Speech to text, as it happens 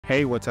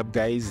Hey, what's up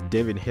guys,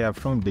 David here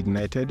from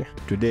Dignited.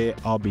 Today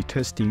I'll be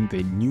testing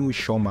the new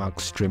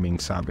Showmax streaming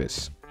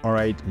service.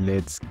 Alright,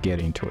 let's get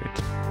into it.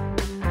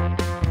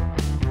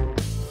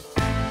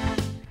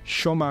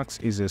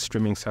 Showmax is a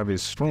streaming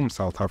service from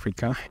South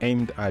Africa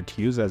aimed at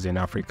users in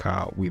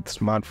Africa with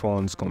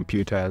smartphones,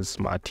 computers,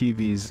 smart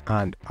TVs,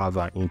 and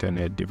other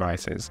internet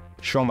devices.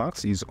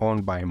 Showmax is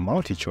owned by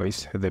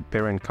MultiChoice, the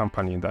parent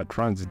company that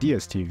runs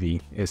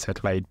DSTV, a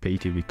satellite pay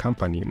TV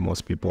company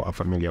most people are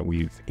familiar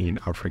with in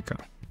Africa.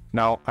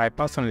 Now, I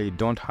personally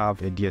don't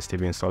have a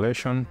DSTV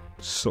installation,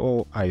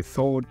 so I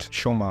thought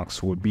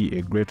Showmax would be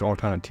a great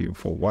alternative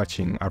for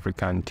watching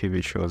African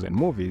TV shows and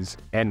movies,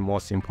 and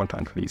most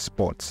importantly,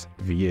 sports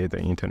via the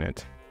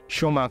internet.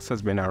 Showmax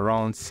has been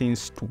around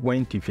since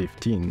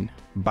 2015,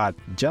 but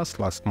just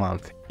last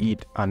month,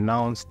 it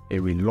announced a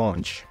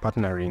relaunch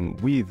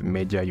partnering with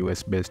major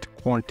US-based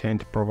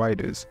content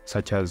providers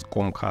such as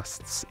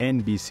Comcast's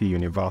NBC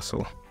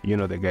Universal, you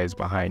know, the guys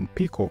behind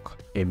Peacock,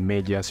 a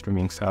major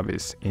streaming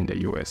service in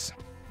the US.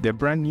 The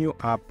brand new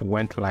app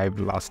went live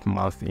last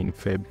month in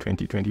Feb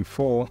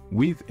 2024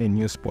 with a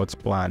new sports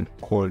plan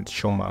called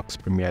Showmax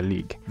Premier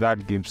League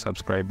that gives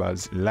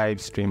subscribers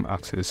live stream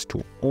access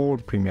to all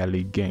Premier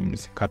League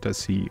games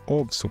courtesy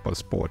of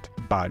SuperSport,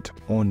 but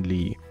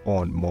only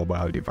on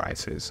mobile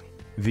devices.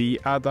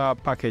 The other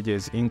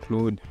packages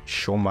include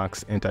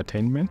Showmax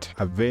Entertainment,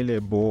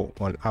 available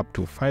on up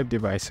to 5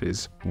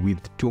 devices with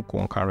 2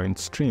 concurrent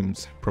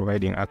streams,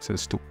 providing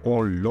access to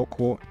all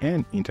local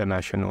and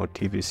international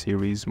TV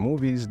series,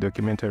 movies,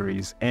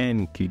 documentaries,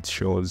 and kids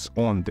shows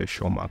on the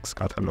Showmax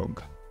catalog.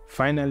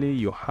 Finally,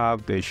 you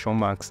have the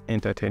Showmax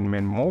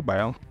Entertainment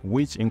Mobile,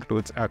 which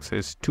includes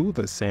access to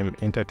the same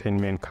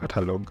entertainment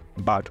catalog,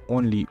 but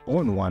only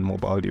on one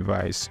mobile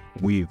device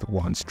with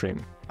one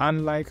stream.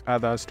 Unlike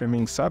other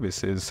streaming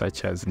services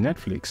such as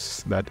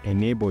Netflix that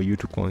enable you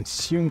to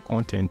consume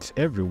content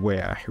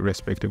everywhere,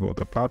 irrespective of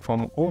the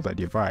platform or the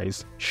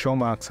device,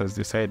 Showmax has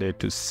decided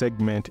to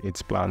segment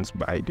its plans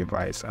by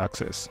device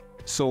access.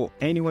 So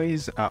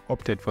anyways, I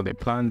opted for the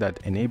plan that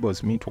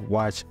enables me to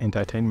watch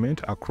entertainment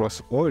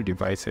across all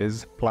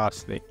devices,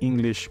 plus the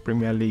English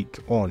Premier League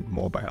on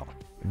mobile.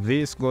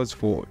 This goes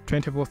for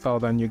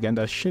 24,000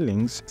 Uganda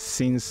shillings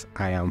since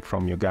I am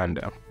from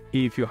Uganda.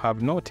 If you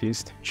have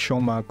noticed,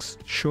 Showmax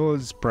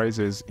shows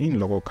prices in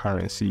local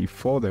currency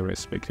for the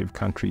respective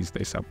countries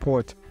they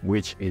support,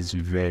 which is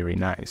very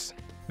nice.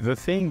 The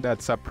thing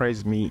that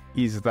surprised me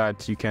is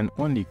that you can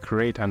only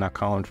create an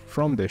account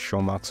from the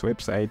Showmax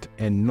website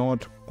and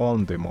not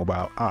on the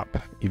mobile app,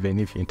 even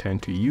if you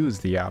intend to use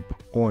the app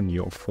on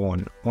your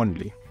phone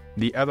only.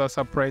 The other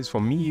surprise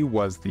for me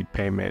was the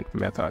payment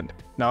method.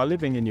 Now,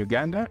 living in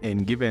Uganda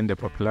and given the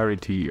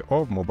popularity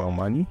of mobile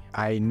money,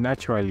 I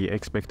naturally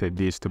expected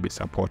this to be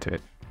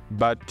supported.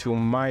 But to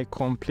my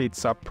complete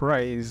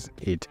surprise,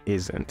 it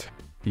isn't.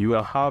 You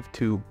will have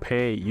to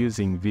pay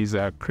using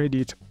Visa,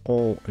 credit,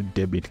 or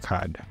debit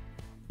card.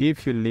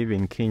 If you live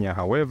in Kenya,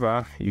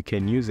 however, you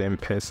can use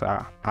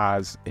M-Pesa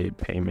as a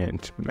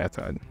payment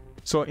method.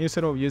 So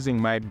instead of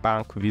using my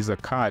bank Visa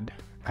card,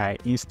 I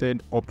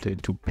instead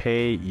opted to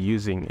pay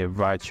using a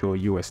virtual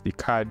USD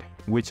card,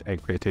 which I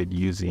created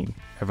using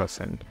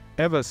Eversend.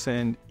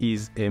 Eversend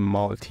is a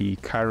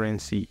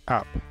multi-currency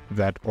app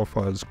that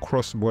offers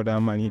cross-border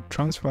money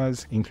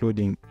transfers,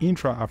 including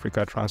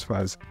intra-Africa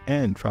transfers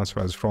and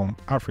transfers from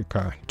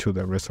Africa to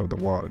the rest of the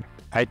world.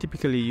 I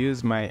typically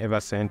use my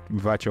Eversend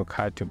virtual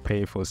card to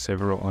pay for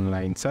several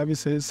online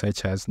services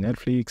such as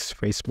Netflix,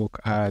 Facebook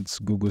ads,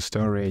 Google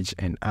Storage,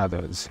 and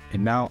others.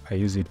 And now I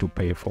use it to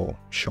pay for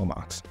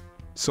Showmax.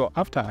 So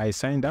after I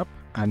signed up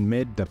and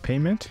made the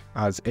payment,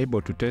 I was able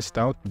to test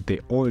out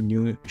the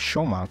all-new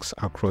Showmax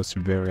across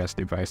various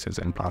devices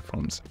and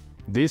platforms.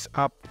 This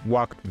app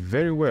worked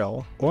very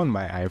well on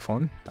my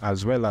iPhone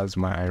as well as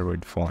my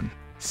Android phone.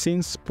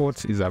 Since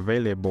sports is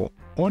available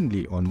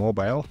only on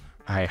mobile,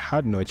 I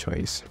had no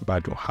choice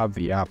but to have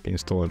the app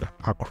installed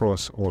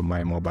across all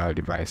my mobile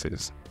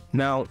devices.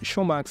 Now,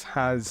 Showmax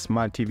has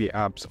smart TV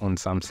apps on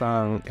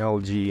Samsung,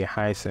 LG,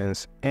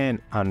 Hisense, and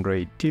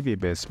Android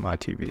TV-based smart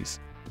TVs.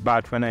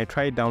 But when I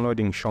tried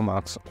downloading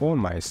Showmax on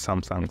my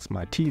Samsung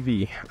Smart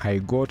TV, I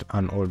got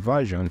an old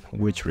version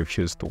which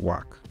refused to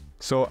work.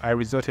 So I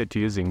resorted to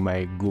using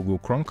my Google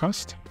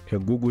Chromecast, a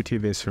Google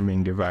TV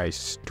streaming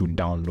device, to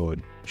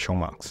download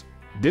Showmax.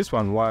 This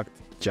one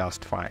worked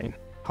just fine.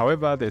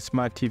 However, the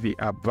Smart TV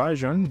app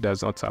version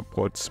does not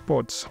support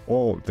sports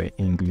or the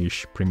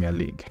English Premier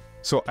League.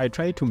 So I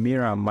tried to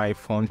mirror my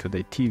phone to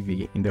the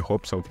TV in the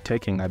hopes of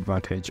taking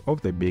advantage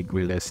of the big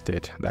real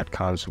estate that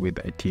comes with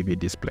a TV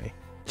display.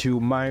 To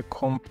my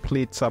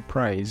complete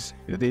surprise,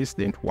 this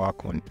didn't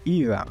work on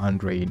either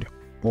Android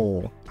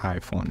or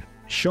iPhone.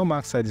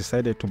 Showmax had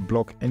decided to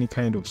block any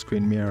kind of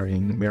screen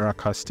mirroring, mirror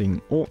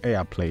casting, or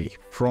Airplay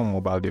from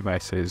mobile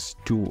devices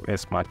to a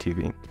smart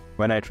TV.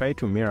 When I tried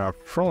to mirror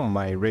from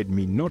my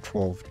Redmi Note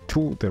 12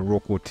 to the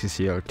Roku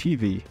TCL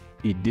TV,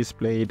 it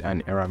displayed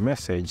an error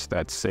message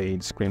that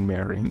said screen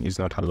mirroring is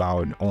not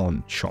allowed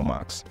on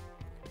Showmax.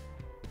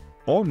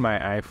 On my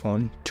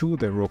iPhone to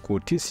the Roku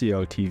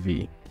TCL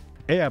TV,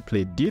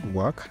 Airplay did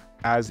work,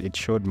 as it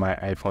showed my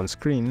iPhone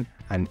screen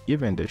and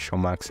even the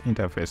Showmax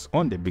interface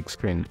on the big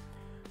screen.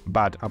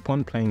 But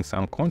upon playing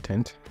some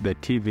content, the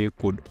TV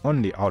could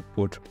only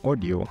output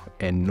audio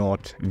and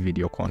not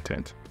video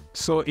content.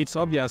 So it's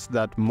obvious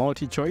that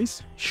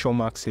MultiChoice,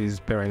 Showmax's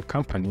parent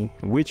company,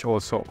 which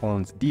also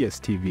owns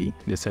DSTV,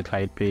 the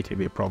satellite pay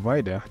TV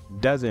provider,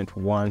 doesn't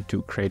want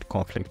to create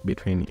conflict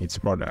between its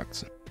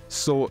products.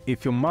 So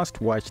if you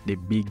must watch the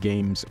big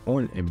games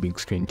on a big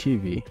screen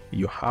TV,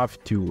 you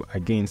have to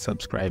again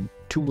subscribe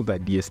to the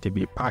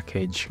DSTV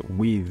package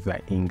with the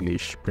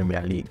English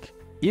Premier League.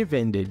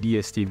 Even the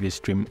DSTV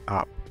Stream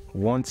app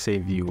won't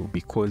save you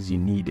because you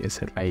need a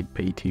satellite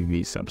pay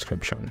TV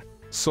subscription.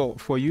 So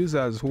for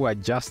users who are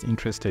just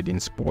interested in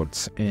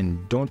sports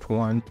and don't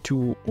want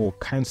to or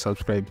can't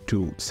subscribe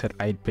to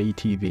satellite pay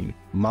TV,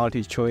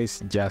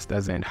 MultiChoice just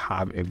doesn't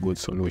have a good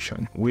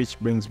solution, which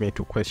brings me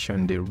to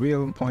question the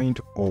real point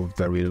of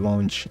the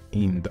relaunch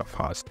in the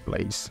first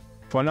place.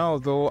 For now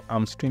though,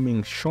 I'm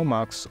streaming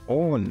Showmax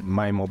on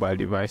my mobile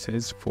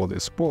devices for the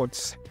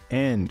sports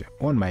and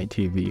on my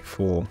TV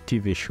for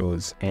TV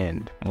shows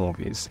and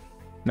movies.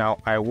 Now,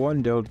 I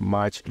won't delve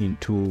much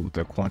into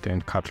the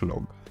content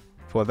catalog.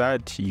 For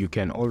that, you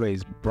can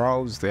always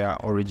browse their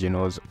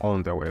originals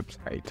on the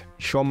website.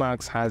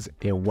 Showmax has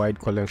a wide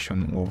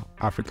collection of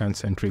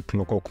African-centric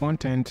local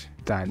content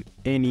than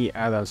any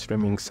other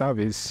streaming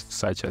service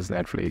such as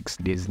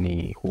Netflix,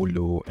 Disney,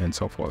 Hulu, and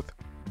so forth.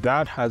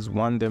 That has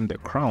won them the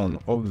crown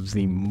of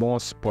the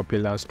most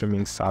popular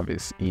streaming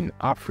service in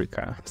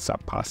Africa,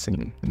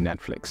 surpassing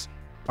Netflix.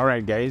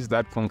 Alright guys,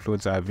 that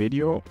concludes our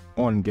video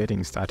on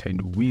getting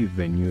started with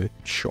the new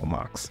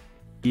Showmax.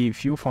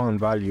 If you found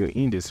value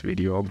in this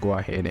video, go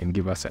ahead and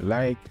give us a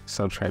like,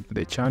 subscribe to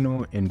the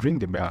channel, and ring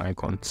the bell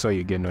icon so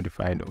you get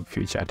notified of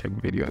future tech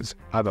videos.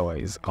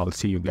 Otherwise, I'll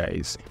see you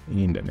guys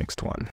in the next one.